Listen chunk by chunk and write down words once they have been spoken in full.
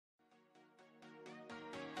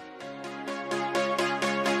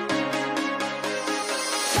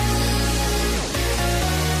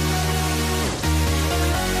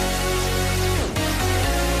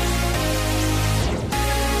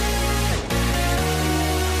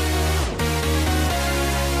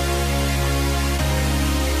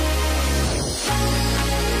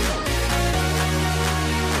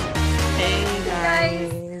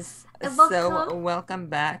welcome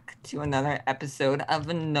back to another episode of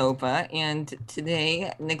Nova, and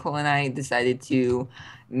today Nicole and I decided to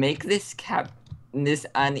make this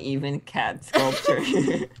uneven cat sculpture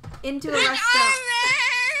into a restaurant.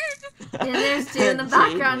 And there's Jade in the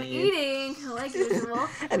background eating, like usual.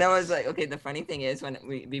 And I was like, okay, the funny thing is,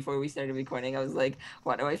 before we started recording, I was like,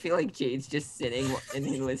 why do I feel like Jade's just sitting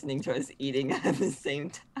and listening to us eating at the same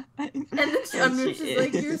time? And then I'm just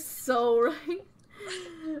like, you're so right.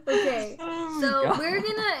 Okay,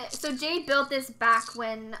 so Jade built this back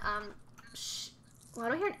when, why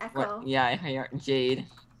do I hear an echo? What? Yeah, I hear Jade.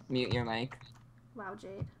 Mute your mic. Wow,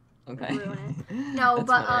 Jade. Okay. Ruin it. No,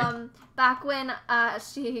 but back when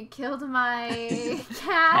she killed my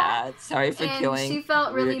cat. Sorry for killing. And she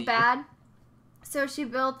felt really Rudy. bad. So she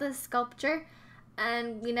built this sculpture,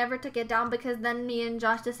 and we never took it down because then me and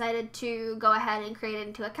Josh decided to go ahead and create it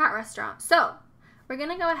into a cat restaurant. So we're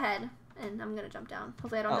gonna go ahead, and I'm gonna jump down.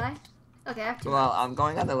 Hopefully I don't die. Okay, I have to. Well, I'm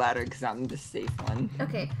going on the ladder because I'm the safe one.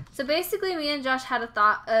 Okay, so basically me and Josh had a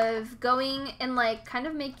thought of going and like kind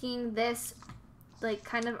of making this like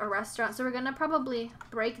kind of a restaurant. So we're gonna probably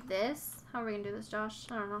break this. How are we gonna do this, Josh?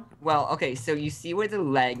 I don't know. Well, okay, so you see where the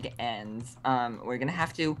leg ends. We're gonna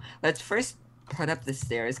have to, let's first put up the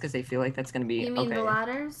stairs because I feel like that's gonna be, You mean the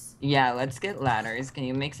ladders? Yeah, let's get ladders. Can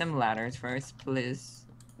you make some ladders first, please?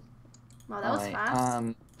 Wow, that was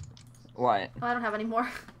fast. What? Oh, I don't have any more.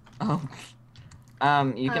 Oh.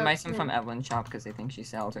 You can buy some from Evelyn's shop because I think she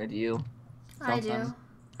sells, or do you? I do. Some?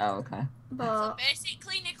 Oh, okay. But so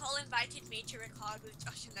basically, Nicole invited me to record with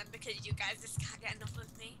Josh and them because you guys just can't get enough of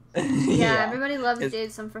me. yeah, everybody loves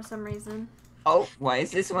Jade for some reason. Oh, why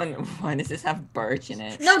does this have birch in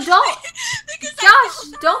it? No, don't!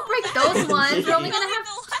 Josh, don't break those ones. We're only gonna have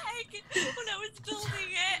leg when I was building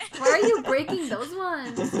it. Why are you breaking those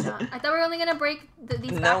ones, Josh? I thought we were only gonna break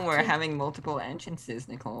these. No, we're having multiple entrances,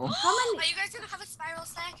 Nicole. How many? Are you guys gonna have a spiral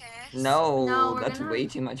staircase? No, that's way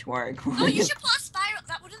too much work. No, you should put a spiral.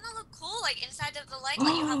 Wouldn't that look cool? Like inside of the leg,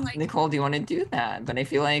 like you have like. Nicole, do you want to do that? But I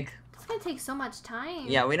feel like. It's gonna take so much time.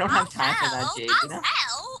 Yeah, we don't have time for that, Jade. Oh,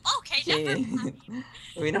 hell? Okay, Jade.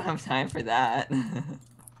 We don't have time for that.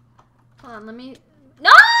 Hold on, let me.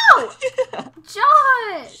 No!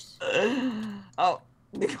 Josh! Oh,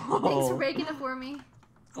 Nicole. Thanks for breaking it for me.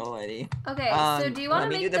 Alrighty. Okay, so do you want to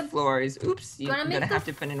make do the floors? Oops, you're gonna have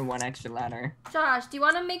to put in one extra ladder. Josh, do you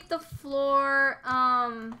want to make the floor,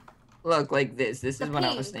 Look, like this. This is what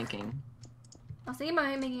I was thinking. I was thinking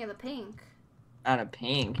about making it the pink. Out of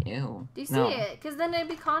pink, ew. Do you see it? Because then it'd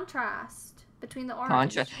be contrast between the orange.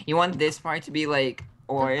 Contrast. You want this part to be like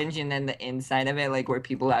orange, and then the inside of it, like where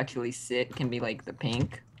people actually sit, can be like the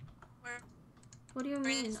pink. What do you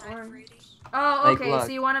mean orange? Oh, okay. Like,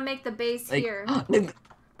 so you want to make the base like, here.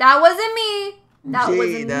 That wasn't me. That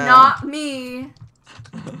was not me.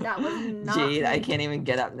 That was not Jade, me. I can't even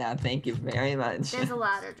get up now. Thank you very much. There's a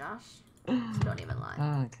ladder, Josh. So don't even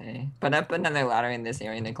lie. Okay. Put up another ladder in this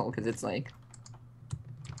area, Nicole, because it's like...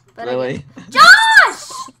 But really?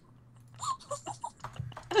 Josh!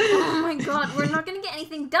 Oh my god, we're not gonna get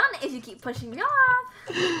anything done if you keep pushing me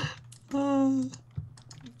off.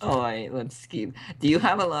 Alright, let's keep. Do you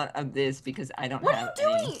have a lot of this? Because I don't have any.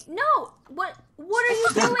 What are you doing? No! What are you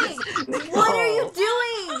doing? What are you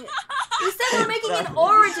doing? You said we're making an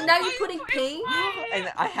orange and now you're putting pink?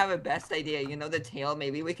 And I have a best idea. You know the tail?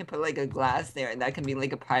 Maybe we can put like a glass there and that can be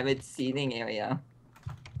like a private seating area.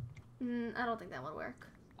 I don't think that would work.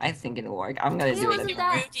 I think it'll work. I'm gonna do it. Rudy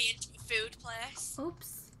into food place.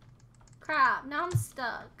 Oops. Crap, now I'm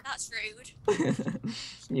stuck. That's rude.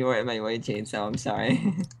 You were in my way, Jade, so I'm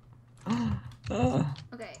sorry.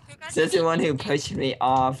 Okay. Says the one who pushed me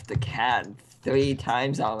off the cat 3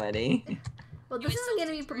 times already. Well, this isn't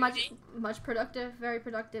gonna be much productive, very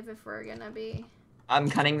productive if we're gonna be... I'm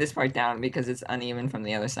cutting this part down because it's uneven from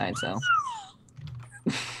the other side, so...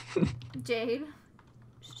 Jade?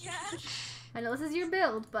 Yeah? I know this is your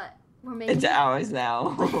build, but we're making It's ours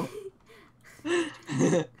now.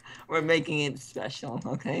 We're making it special,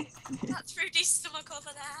 okay? That's Rudy's stomach over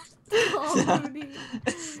there. Oh, Rudy.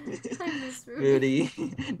 I miss Rudy.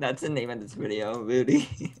 Rudy. That's the name of this video, Rudy.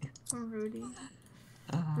 Rudy.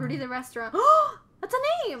 Rudy the restaurant. Oh, that's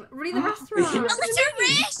a name! Rudy the restaurant.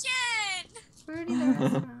 Alliteration! Rudy the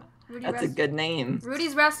restaurant. That's a good name.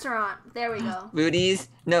 Rudy's restaurant. There we go. Rudy's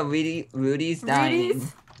dining.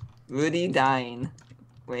 Rudy dine.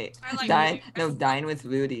 Wait, like dine. No, dine with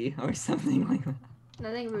Rudy or something like that.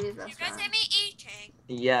 I think Rudy's You restaurant. guys hear me eating?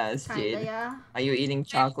 Yes, Kinda, Jade. yeah. Are you eating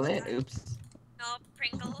chocolate? Oops. No,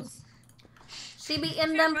 Pringles. She be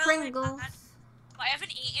in them Pringles. But I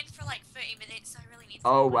haven't eaten for like 30 minutes, so I really need to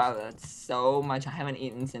Oh eat. wow, that's so much. I haven't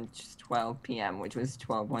eaten since 12 p.m., which was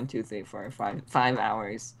 12, 1, 2, 3, 4, 5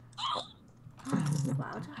 hours. Wow,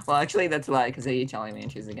 Josh. Well, actually, that's a lie because I eat Jolly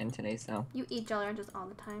Ranchers again today, so. You eat Jolly Ranchers all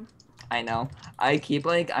the time. I know. I keep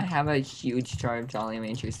like, I have a huge jar of Jolly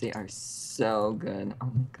Ranchers. They are so good.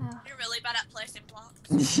 Oh my god. You're really bad at placing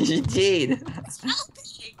blocks. Jade.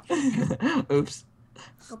 Helping. Oops.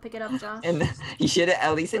 Go pick it up, Josh. And you should have,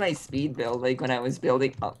 at least in my speed build, like when I was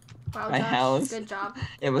building up Wow, my Josh. house. Good job.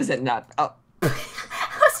 It wasn't not. Oh. I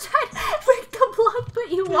was trying to break the block, but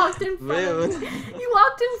you walked in front of Rude. me. You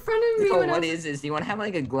walked in front of me. Nicole, when I what was... is this? Do you want to have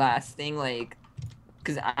like a glass thing, like,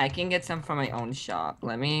 because I can get some from my own shop.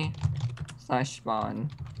 Let me /spawn.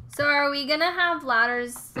 So are we gonna have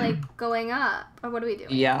ladders like going up, or what are we doing?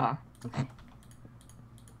 Yeah. Okay.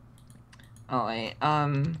 Oh wait.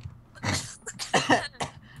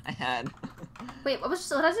 I had. Wait,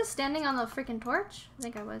 was I just standing on the freaking torch? I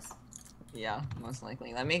think I was. Yeah, most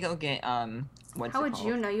likely. Let me go get what's How it would called?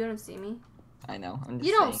 you know? You don't see me. I know. I'm just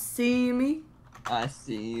You don't saying. see me. I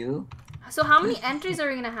see you. So how many entries are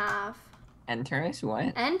we gonna have? Enters what?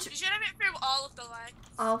 You should have it through all of the legs.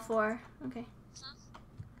 All 4. Okay.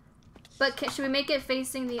 But should we make it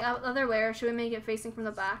facing the other way, or should we make it facing from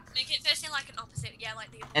the back? Make it facing like an opposite, yeah,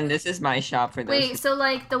 like the. And this is my shop for those. Wait, so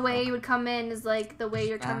like the way you would come in is like the way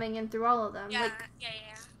you're Ah. coming in through all of them. Yeah, Like, yeah.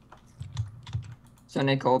 So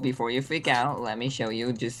Nicole, before you freak out, let me show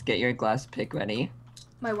you. Just get your glass pick ready.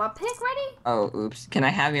 my what pick ready? Oh, oops. Can I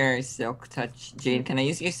have your silk touch, Jade? Can I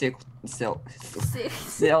use your silk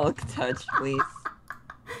touch, please?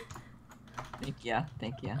 Thank ya.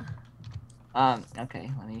 Thank ya.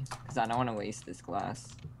 Okay, let me, because I don't want to waste this glass.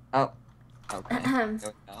 Oh, okay. There we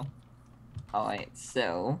go. Alright,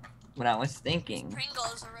 so, what I was thinking.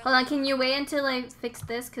 Pringles are really. Hold on, can you wait until I fix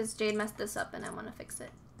this? Because Jade messed this up and I want to fix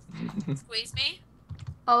it. Squeeze me.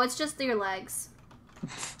 Oh, it's just your legs.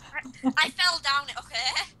 I fell down it,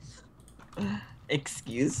 okay?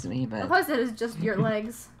 Excuse me, I but. thought I said it's just your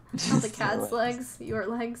legs. Not the Just cat's your legs. Your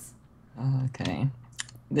legs. Okay.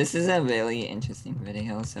 This is a really interesting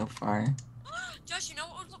video so far. Josh, you know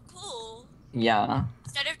what would look cool? Yeah.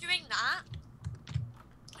 Instead of doing that,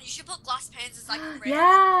 you should put glass panes as like a rim.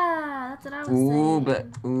 Yeah, that's what I was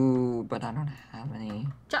saying. Ooh, but I don't have any.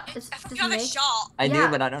 I Just thought you have a make. shop. I Yeah.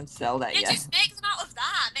 do, but I don't sell that Yeah, yet. just make them out of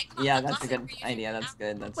that. Make them out Yeah, of that's a glass good like we idea. usually That's have.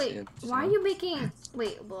 good. That's Wait, good. why are you making?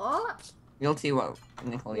 Wait, what? You'll see what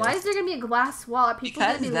Nicole. Why is there gonna be a glass wall? Are people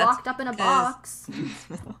Because gonna be that's- locked up in a box?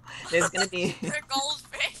 There's gonna be They're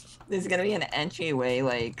goldfish. there's gonna be an entryway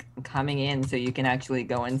like coming in, so you can actually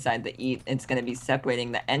go inside the eat. It's gonna be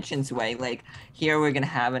separating the entranceway. Like here, we're gonna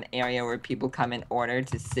have an area where people come in order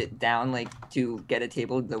to sit down, like to get a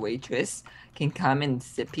table. The waitress can come and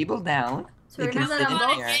sit people down. So we're They gonna can have that sit on in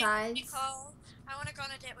both here. sides. Nicole, I want to go on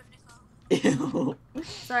a date with Nicole. Ew.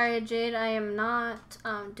 Sorry, Jade, I am not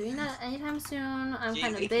doing that anytime soon. I'm Gee,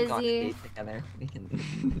 kind we of can go on a busy. date together. We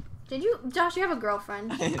can. Did you, Josh? You have a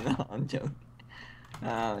girlfriend. I know. I'm joking.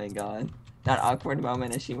 Oh my god. That awkward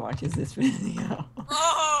moment as she watches this video.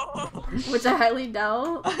 Oh! Which I highly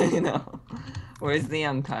doubt. I know. Where's the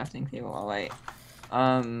crafting table? Oh wait.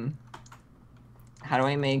 How do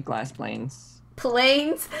I make glass planes?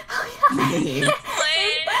 Planes. Planes.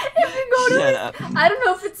 If you go to Shut his, up. I don't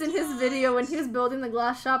know if it's in his video when he was building the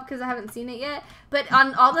glass shop because I haven't seen it yet. But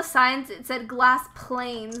on all the signs it said glass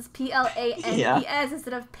planes, PLANES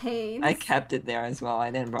instead of panes. I kept it there as well. I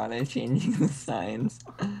didn't bother changing the signs.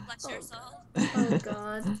 Bless your soul. Oh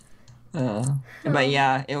god. But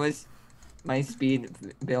yeah, it was my speed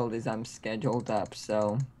build is scheduled up,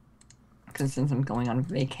 so because since I'm going on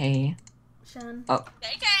vacay. Sean. Okay.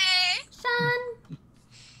 Sean.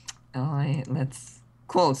 Alright, let's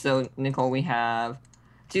cool. So Nicole, we have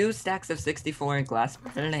 2 stacks of 64 glass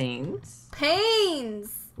planes.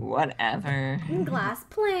 Panes. Whatever. Glass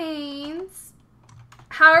planes.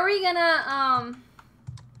 How are we gonna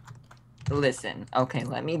Listen, okay,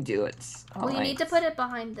 let me do it. well, you Alright. need to put it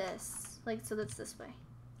behind this, like so that's this way.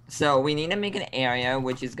 So we need to make an area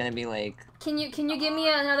which is gonna be like Can you give me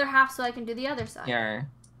another half so I can do the other side? here.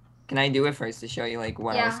 Can I do it first to show you like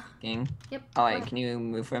what I was Yeah. thinking? Yep. Alright, can you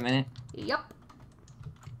move for a minute? Yep.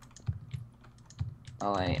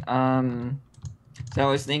 Alright, so I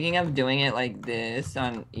was thinking of doing it like this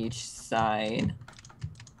on each side,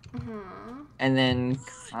 Mhm. and then You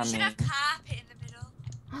should coming, have carpet in the middle.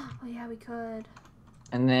 Oh yeah, we could.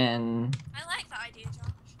 and then I like that idea,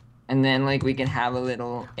 Josh. like we can have a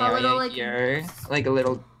little A area little, like, here, like a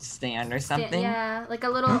little stand or something. Yeah, like a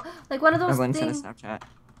little, like one of those Everyone send a things. Snapchat.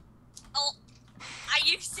 Oh, are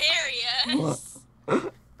you serious?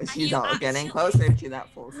 She's you all getting actually- closer to that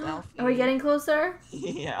full selfie. Are we getting closer?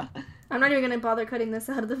 Yeah. I'm not even gonna bother cutting this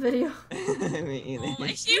out of the video. Me either. Oh,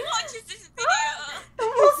 if she watches this video.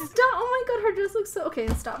 Oh, stop. Oh my god, her dress looks so... Okay,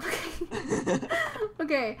 stop.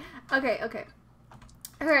 Okay. Okay.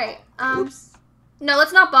 Alright, Oops. no,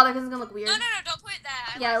 let's not bother because it's gonna look weird. No, don't put it there.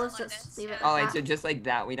 I Yeah, like let's it like just this, leave it. yeah. Oh, wait, so just like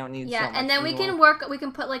that, we don't need so Yeah, much and then we anymore. can we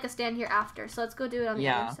can put like a stand here after. So let's go do it on the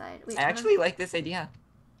Yeah. other side. Wait, I actually like this idea.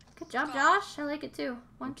 good job, Josh. I like it too.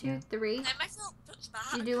 1, 2, 3. I might feel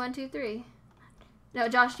bad. You do 1, 2, 3. No,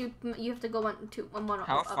 Josh, you have to go 1, 2, 1 more.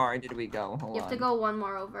 How up. far did we go? Hold You have on. to go 1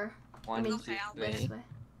 more over. One, two, Okay, I'll go This three. way.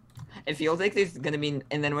 It feels like there's gonna be,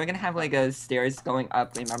 and then we're gonna have like a stairs going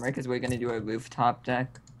up. Remember, because we're gonna do a rooftop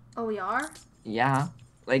deck. Oh, we are. Yeah,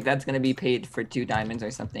 like that's gonna be paid for 2 diamonds or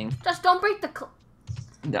something. Josh, don't break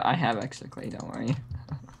the. I have extra clay. Don't worry.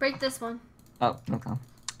 Break this one. Oh, okay.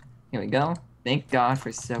 Here we go. Thank God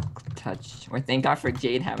for silk touch, or thank God for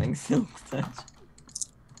Jade having silk touch.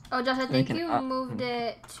 Oh, Josh, I We think can you up- moved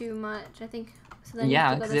it too much. I think. So then you Yeah,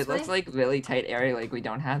 have to go because this it looks way? like really tight area. Like we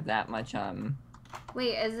don't have that much.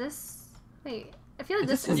 Wait, is this? Wait, I feel like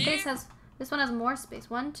Is this this space has. This one has more space.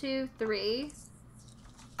 1, 2, 3.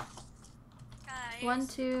 Guys, 1,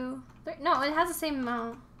 2, 3. No, it has the same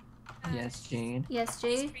amount. Yes, Jade. Yes,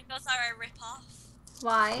 These Jade. sprinkles are a rip-off.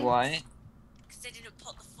 Why? What? Because they didn't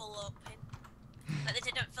put the full open. Like, they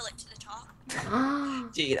didn't fill it to the top.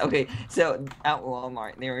 Jade. Okay, so at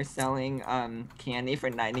Walmart they were selling candy for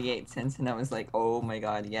 98 cents, and I was like, oh my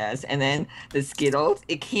God, yes. And then the Skittles,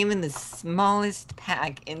 it came in the smallest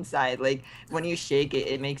pack inside. Like when you shake it,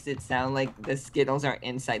 it makes it sound like the Skittles are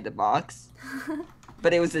inside the box.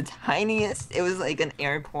 But it was the tiniest. It was like an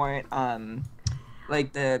airport,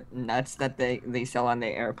 like the nuts that they sell on the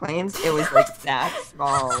airplanes. It was like that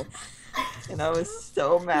small. And I was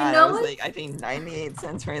so mad. know I was what? like, I paid 98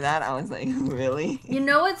 cents for that. I was like, really? You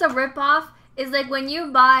know what's a ripoff? Is like when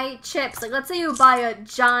you buy chips. Like let's say you buy a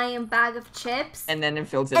giant bag of chips. And then it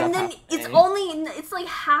fills it up And then it's halfway. it's like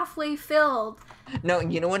halfway filled. No,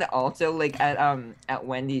 you know what? Also, like at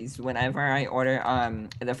Wendy's, whenever I order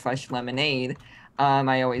the fresh lemonade,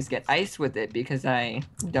 I always get ice with it because I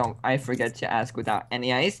forget to ask without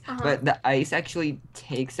any ice. Uh-huh. But the ice actually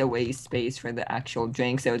takes away space for the actual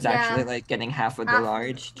drink, so it's Yeah. actually like getting half of the Half-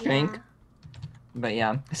 large drink. Yeah. But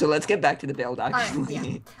yeah, so let's get back to the build right, actually.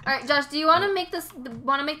 yeah. All right, Josh. Do you want to make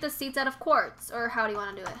the seats out of quartz, or how do you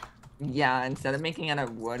want to do it? Yeah, instead of making it out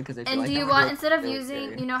of wood, because I feel And like do that you would want look instead of really using,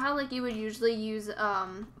 weird. you know how like you would usually use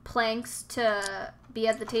planks to be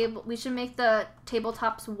at the table? We should make the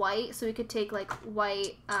tabletops white, so we could take like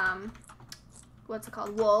white what's it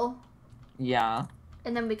called, wool, Yeah.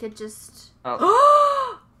 and then we could just.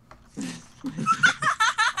 Oh.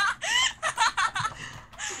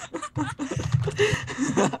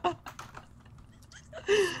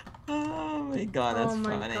 Oh my God, that's Oh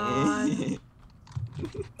my funny.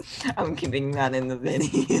 I'm keeping that in the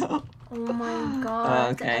video. Oh my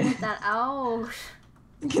god! Okay. Edit that out.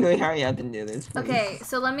 Can we hurry up and do this, please? Okay,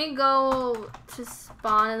 so let me go to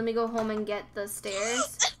spawn and let me go home and get the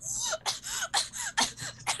stairs.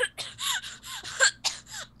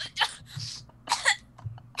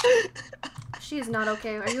 She is not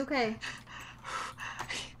okay. Are you okay?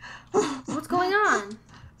 What's going on?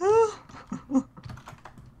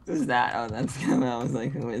 Who's that? Oh, that's him. I was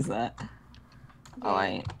like, who is that? Oh,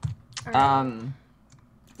 wait. Alright.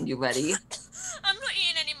 You ready? I'm not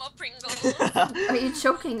eating any more Pringles. Are you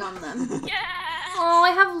choking on them? Yeah. Oh,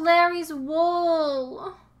 I have Larry's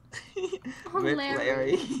wool. Oh, Rip Larry.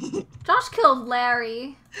 Larry. Josh killed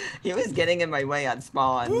Larry. He was getting in my way on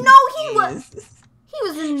spawn. No, he was. Jeez. He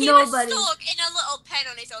was He nobody. was stuck in a little pen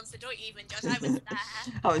on his own, so don't even judge. I was there.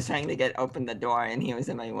 I was trying to open the door and he was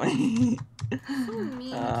in my way. So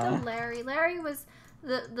mean. Killed Larry. Larry was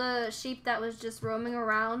the sheep that was just roaming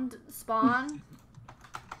around spawn.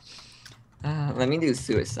 Let me do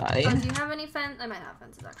suicide. Oh, do you have any fence? I might have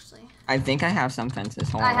fences actually. I think I have some fences.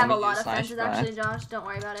 Hold on, I let have me a do lot of slash fences five. actually, Josh. Don't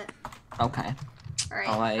worry about it. Okay. Alright,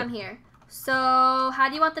 Alright. I'm here. So, how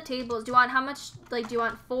do you want the tables? Do you want how much? Like, do you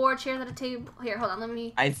want 4 chairs at a table? Here, hold on. Let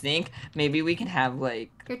me. I think maybe we can have like.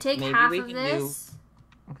 Here, take maybe half we of can this,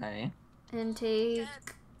 Okay. and take.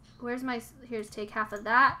 Where's my? Here's take half of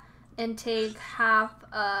that, and take half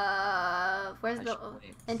of. Where's the?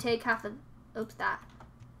 Actually, And take half of. Oops, that.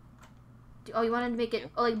 Oh, you wanted to make it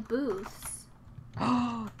like booths.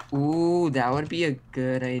 Ooh, that would be a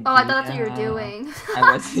good idea. Oh, I thought that's what you were doing.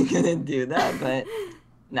 I wasn't gonna do that, but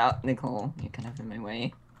no, Nicole, you're kind of in my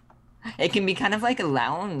way. It can be kind of like a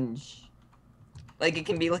lounge. Like it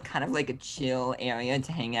can be like kind of like a chill area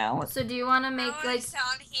to hang out. So do you want to make I want like? to sit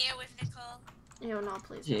on here with Nicole. Ew, no,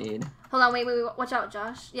 please. Jade. Hold on, wait. Watch out,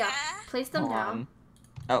 Josh. Yeah, place them Hold down.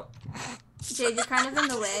 on. Oh. Jade, you're kind of in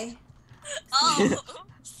the way. Oh.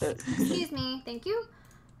 Excuse me. Thank you.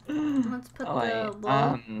 Let's put Oh, the wait.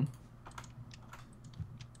 bowl.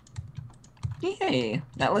 Yay,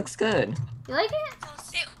 that looks good. You like it? So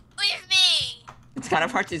sit with me. It's kind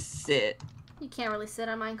of hard to sit. You can't really sit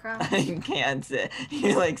on Minecraft. I can't sit.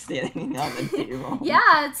 You're like standing on the table.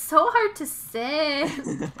 Yeah, it's so hard to sit.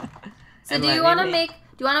 So And do let you me want to make- make?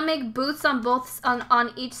 Do you want to make booths on both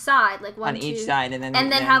on each side, like one, on each two- side, and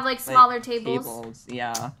then have like smaller tables?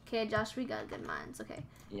 Yeah, Okay, Josh, we got good minds. Okay,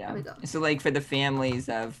 yeah. here we go. So like for the families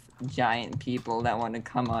of giant people that want to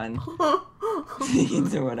come on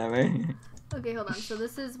scenes or whatever. Okay, hold on. So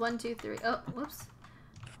this is 1, 2, 3. Oh, whoops.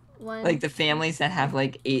 One. Like the families that have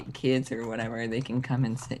like 8 kids or whatever, they can come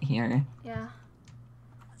and sit here. Yeah.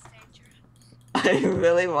 That's dangerous. I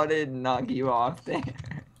really wanted to knock you off there.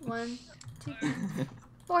 1, 2,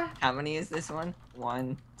 4. How many is this one?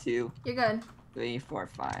 1, 2, You're good. 3, 4,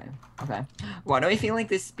 5. Okay. Why do I feel like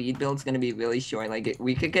this speed build's gonna be really short? Like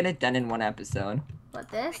we could get it done in 1 episode. What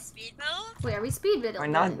Like this? speed mode? Wait, are we speed building? Or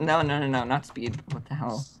not? No, not speed. What the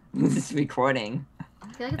hell? This is recording.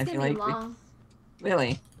 I feel like it's I gonna feel be like we- long.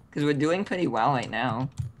 Really? Because we're doing pretty well right now.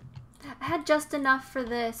 I had just enough for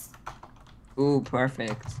this, Ooh,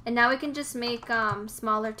 perfect. and now we can just make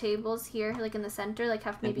smaller tables here, like in the center, like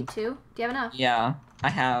have maybe 2. Do you have enough? Yeah, I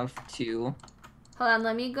have 2. Hold on,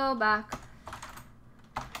 let me go back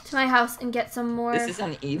to my house and get some more. This is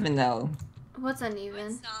uneven though. What's No, uneven?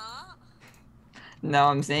 it's not. No,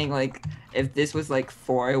 I'm saying like if this was like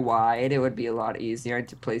 4 wide, it would be a lot easier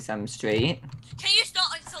to place them straight. Can you stop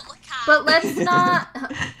insult the cat? But let's not.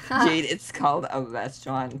 Jade, it's called a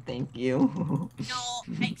restaurant. Thank you. No,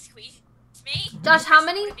 excuse me. Josh, how This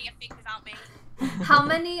many- wouldn't be a thing without me. How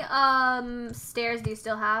many stairs do you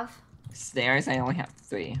still have? Stairs, I only have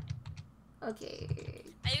 3. Okay.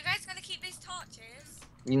 Are you guys gonna keep these torches?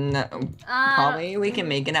 You know, probably we can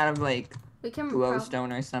make it out of like We can.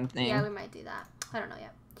 glowstone or something Yeah, we might do that. I don't know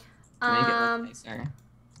yet. to make it look nicer.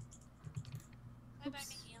 Bye bye, Oops.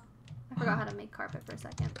 Mikhail. I forgot how to make carpet for a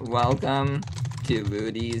second. Welcome to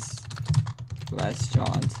Rudy's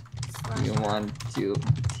restaurant. Slash- You want to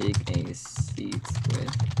take a seat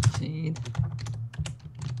with Jade?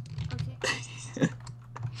 Okay.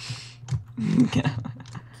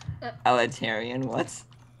 Elitarian, what?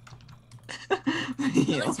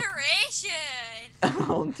 Yo, Alliteration!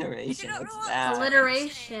 Alteration, You don't what's know what that?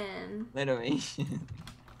 Alliteration. Alliteration.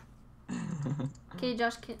 Okay,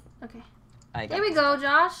 Josh. Okay. I got There we this. go,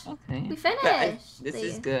 Josh. Okay. We But finished. this See.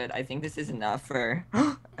 is good. I think this is enough for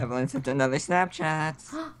everyone sent another Snapchat.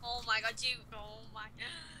 Oh my god, you. Oh my.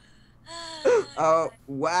 Oh,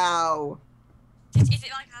 wow. Is it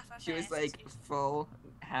like half a She was face? like full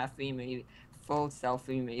happy maybe full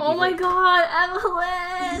selfie maybe. Oh my like- God,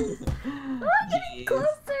 Evelyn! Look, Jeez.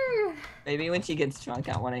 closer. Maybe when she gets drunk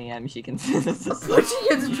at 1 a.m. she can send us a When she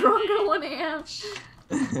gets drunk at 1 a.m.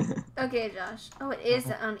 Okay, Josh. Oh, it is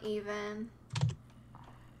uneven.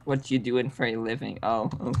 What you doing for a living? Oh,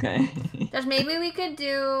 okay. Josh, maybe we could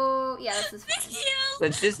do. Yeah, this is fine. Mikhail!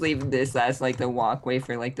 Let's just leave this as like the walkway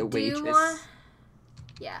for like the Do you waitress. want?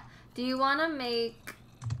 Yeah. Do you want to make?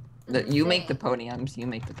 You make the thing? podiums. You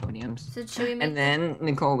make the podiums. So should we make? And then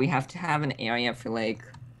Nicole, we have to have an area for like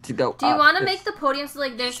to go. Do you want to make the podium so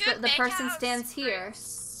like there's You should the make person out of stands here?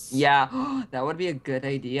 spruce. Yeah, that would be a good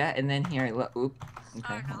idea. And then here, look. Oop.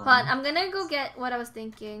 Okay. Oh, no. hold Hold on, on. I'm gonna go get what I was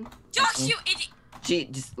thinking. Josh, you idiot! Gee,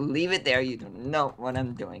 just leave it there. You don't know what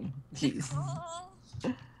I'm doing. Jeez. Oh.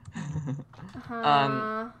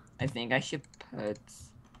 I think I should put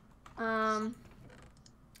let me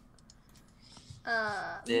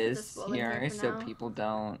put this bowl in here for so now. people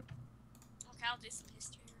don't. Okay, I'll do some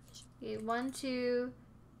history revision. Okay, 1, 2,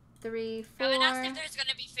 3, 4. I've been asked if there's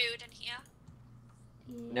gonna be food in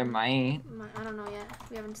here. There might. I don't know yet.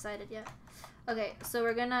 We haven't decided yet. Okay, so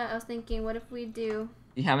we're gonna. I was thinking, what if we do?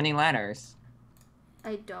 Do you have any ladders?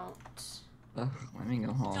 I don't. Ugh, let me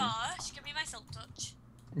go home. Josh, give me my silk touch.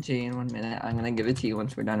 Gee, in 1 minute. I'm gonna give it to you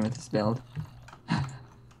once we're done with this build.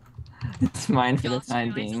 It's mine for the Josh, time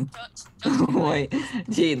give me my being. silk touch. Josh, give me my- Wait,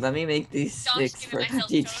 Gee, let me make these Josh, sticks give for. me my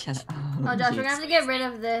Gee, silk shut touch. up. Oh, Josh, we're Gee, gonna have to get rid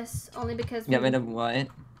of this only because Get rid of what?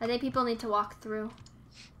 I think people need to walk through.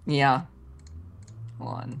 Yeah.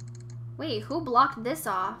 Hold on. Wait, who blocked this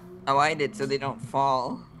off? Oh, I did, so they don't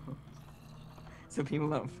fall. So people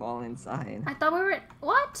don't fall inside. I thought we were.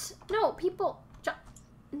 What? No, people.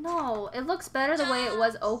 No, it looks better the way it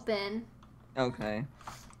was open. Okay.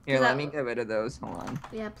 Here, Is let that- me get rid of those. Hold on.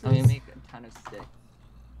 Yeah, Let me please. make a ton of sticks.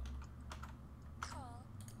 Cool.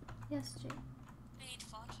 Yes, Jade. I need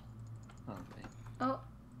fudge. Oh, wait. Oh.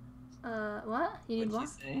 What? You need What'd what?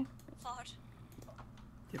 you say? Ford.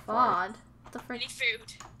 To fart. Fod. What the I frick? need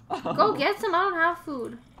food. Oh, Go get some. I don't have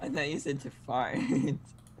food. I thought you said to fart. Ew.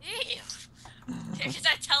 Because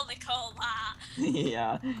I tell Nicole that.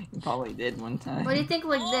 Yeah, you probably did one time. What do you think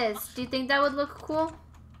like Oh. this? Do you think that would look cool?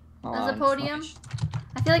 Hold as a on, podium? slash-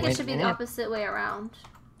 I feel like Wait it a should be the minute. opposite way around.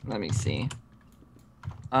 Let me see.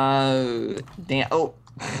 Oh, damn. Oh.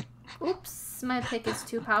 Oops, my pick is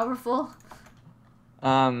too powerful. Like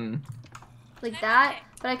Can I that. make it?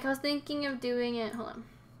 But I was thinking of doing it. Hold on.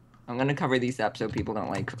 I'm gonna cover these up so people don't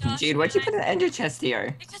like. Josh, Jade, why'd you can put an ender chest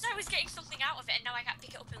here? Because I was getting something out of it and now I can't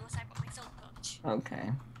pick it up unless I put my silk touch.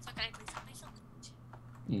 Okay. So can I please have my silk touch?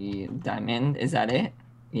 Yeah, diamond, is that it?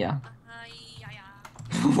 Yeah.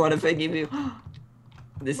 Yeah. What if I give you?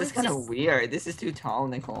 This is What's kind of this? weird. This is too tall,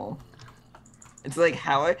 Nicole. It's like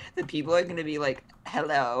how are the people are gonna be like,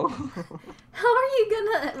 hello. How are you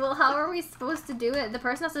gonna? Well, how are we supposed to do it? The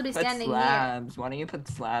person has to be Put standing here. slabs. Why don't you put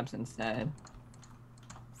slabs instead?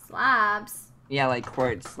 Slabs. Yeah, like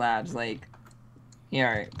quartz slabs. Like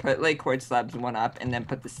here, put like quartz slabs one up, and then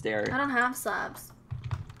put the I stair. don't have slabs.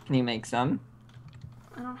 Can you make some?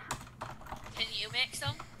 I don't have. Can you make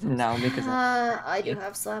some? No, because I do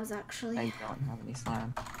have slabs actually. I don't have any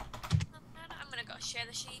slabs. I'm gonna go share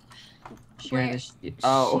the sheep. Share Where- the sheep.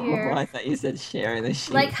 Oh, share. I thought you said share the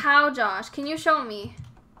sheep. Like how, Josh? Can you show me?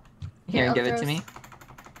 Here, I'll give it throw to me.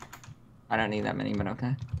 I don't need that many, but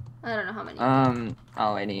okay. I don't know how many.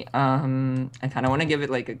 Alrighty. I kind of want to give it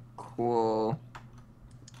like a cool,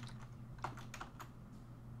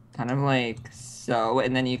 kind of like so,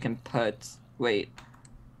 and then you can put. Wait.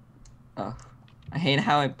 Oh, I hate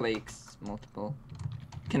how it breaks multiple.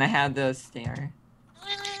 Can I have the stair?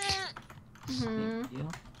 Mhm. Thank you.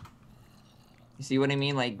 You see what I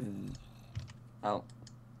mean? Like, oh.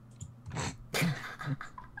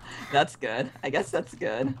 That's good. I guess that's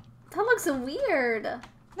good. That looks weird.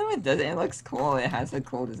 No, it doesn't. It looks cool. It has a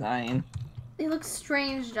cool design. It looks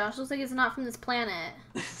strange, Josh. Looks like it's not from this planet.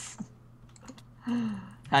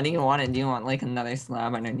 How do you want it? Do you want like another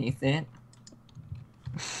slab underneath it?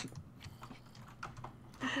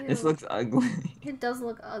 This Ew. looks ugly. It does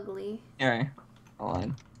look ugly. Here, hold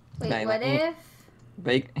on. Wait, Okay, what let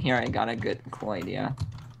me- if? Here, I got a good, cool idea.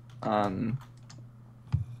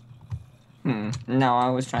 No, I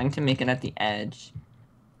was trying to make it at the edge.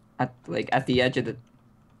 At the edge of the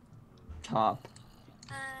top.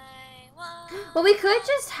 I want Well, we could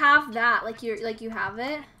just have that, like you have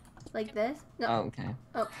it, like this. No, Oh, okay.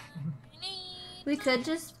 we could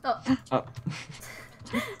just. Oh. Oh.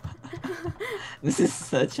 This is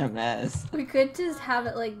such a mess. We could just have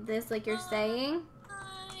it like this, like you're saying,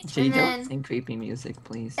 Jade, then- don't sing creepy music,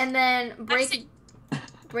 please. and then Actually-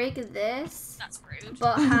 break this, That's rude.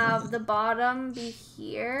 but have the bottom be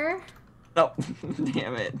here. Oh,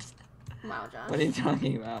 damn it. Wow, Josh. What are you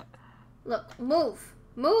talking about? Look, move,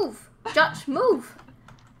 Josh, move.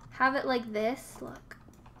 Have it like this. Look.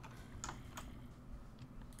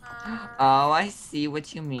 Oh, I see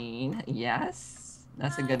what you mean. Yes,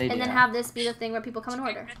 that's a good idea. And then have this be the thing where people come and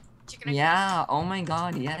order. Chicken Yeah. Oh my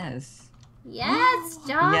God. Yes. Yes,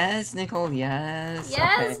 Josh. Yes, Nicole. Yes.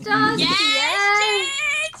 Yes, okay. Josh. Yes, Yes. Jade!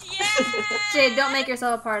 Yes! Jade, don't make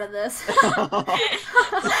yourself a part of this.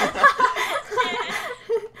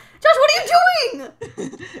 Josh, what are you doing?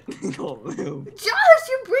 Nicole, move. Josh,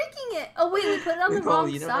 you're breaking it. Oh wait, we put it on the Nicole, wrong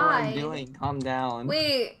you don't know what I'm side. doing. Calm down.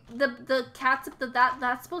 Wait, the cat's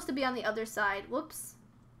that's supposed to be on the other side. Whoops.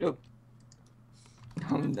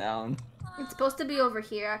 Calm down. It's supposed to be over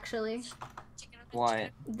here actually. What?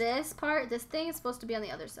 This part, this thing is supposed to be on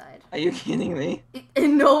the other side. Are you kidding me?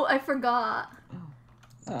 No, I forgot.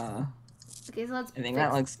 Okay, so let's. I think fix-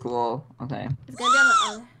 that looks cool. Okay. It's gonna be on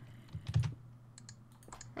the other.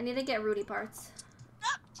 I need to get Rudy parts.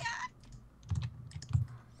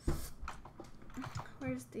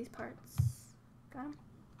 Where's these parts? Got them.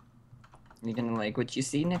 You gonna like what you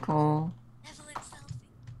see, Nicole? Evelyn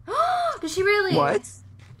selfie. Did she really?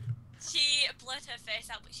 She blurred her face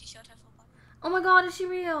out, but she showed her full body. Oh my god, is she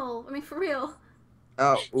real? I mean, for real.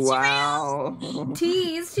 Oh wow.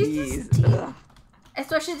 Tease. She's Jeez. just tease. Ugh. I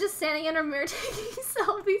swear she's just standing in her mirror taking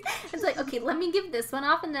selfies. It's like, okay, let me give this one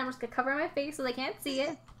off, and then I'm just gonna cover my face so they can't see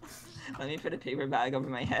it. Let me put a paper bag over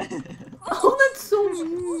my head. Oh, that's so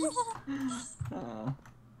mean.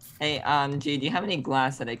 Hey, Jade, do you have any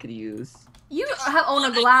glass that I could use? You own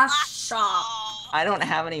a glass shop. I don't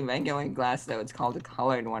have any regular glass though. It's called a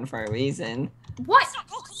colored one for a reason. What? It's not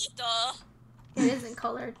called either. It isn't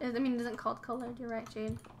colored. I mean, it isn't called colored. You're right,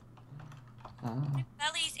 Jade. My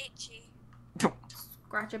belly's itchy.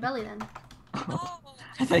 Scratch your belly then. No.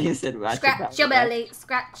 I thought you said ratchet Scratch your belly.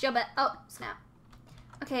 Scratch your belly. Oh, snap.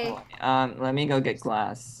 Okay. Let me go get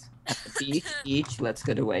glass. Beach, each, let's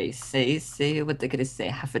go away. Say what they're gonna say.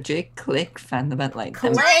 Have a drink, click, fan the vent light.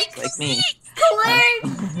 Click. Like me. Click!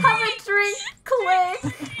 Have a drink,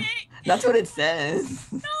 click! That's what it says.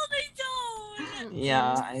 No, they don't.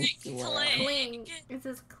 Yeah, I swear. Cling. It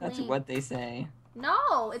says cling. That's what they say.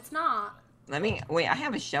 No, it's not. Wait, I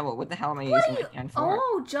have a shovel. What the hell am I What using are you? my hand for?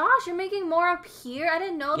 Oh, Josh, you're making more up here? I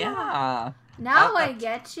didn't know that. Yeah. Now I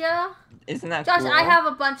get ya. Isn't that Josh, cool? I have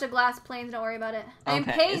a bunch of glass planes. Don't worry about it. I'm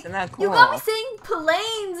Okay, paid. isn't that cool? You got me saying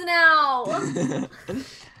planes now.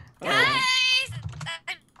 Guys,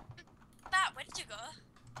 Matt, where did you go?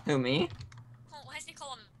 Who, me? Oh, why is Nicole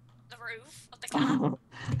on the roof of the car?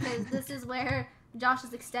 Because this is where Josh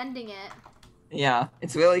is extending it. Yeah,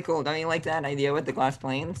 it's really cool. Don't you like that idea with the glass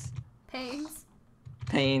planes? Panes.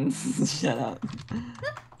 Panes. Shut up.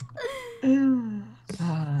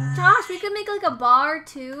 Josh, we could make like a bar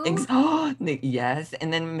too. Yes,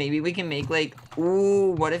 and then maybe we can make like,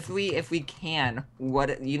 ooh, what if we can?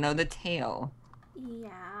 What, you know, the tail?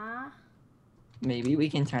 Yeah. Maybe we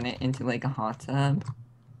can turn it into like a hot tub.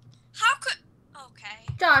 How could...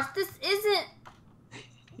 Okay. Josh, this isn't.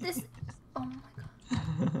 This. Oh my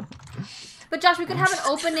god. But Josh, we could have an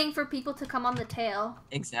opening for people to come on the tail.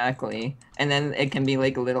 Exactly. And then it can be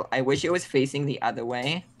like a little, I wish it was facing the other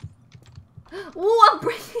way. Ooh, I'm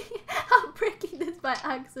breaking this by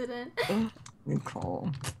accident.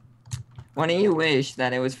 Nicole. Why don't you wish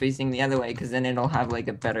that it was facing the other way? Because then it'll have like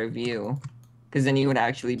a better view. Because then you would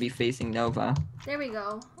actually be facing Nova. There we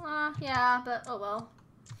go. Yeah, but oh well.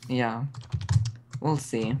 Yeah. We'll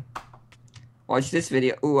see. Watch this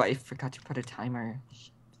video. Ooh, I forgot to put a timer.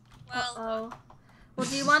 Well, Oh. Well,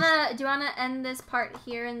 do you wanna end this part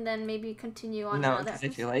here and then maybe continue on No, another because I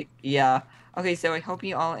episode? feel like, yeah. Okay, so I hope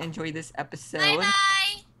you all enjoyed this episode.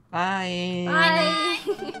 bye-bye. Bye.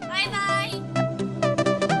 Bye. Bye-bye.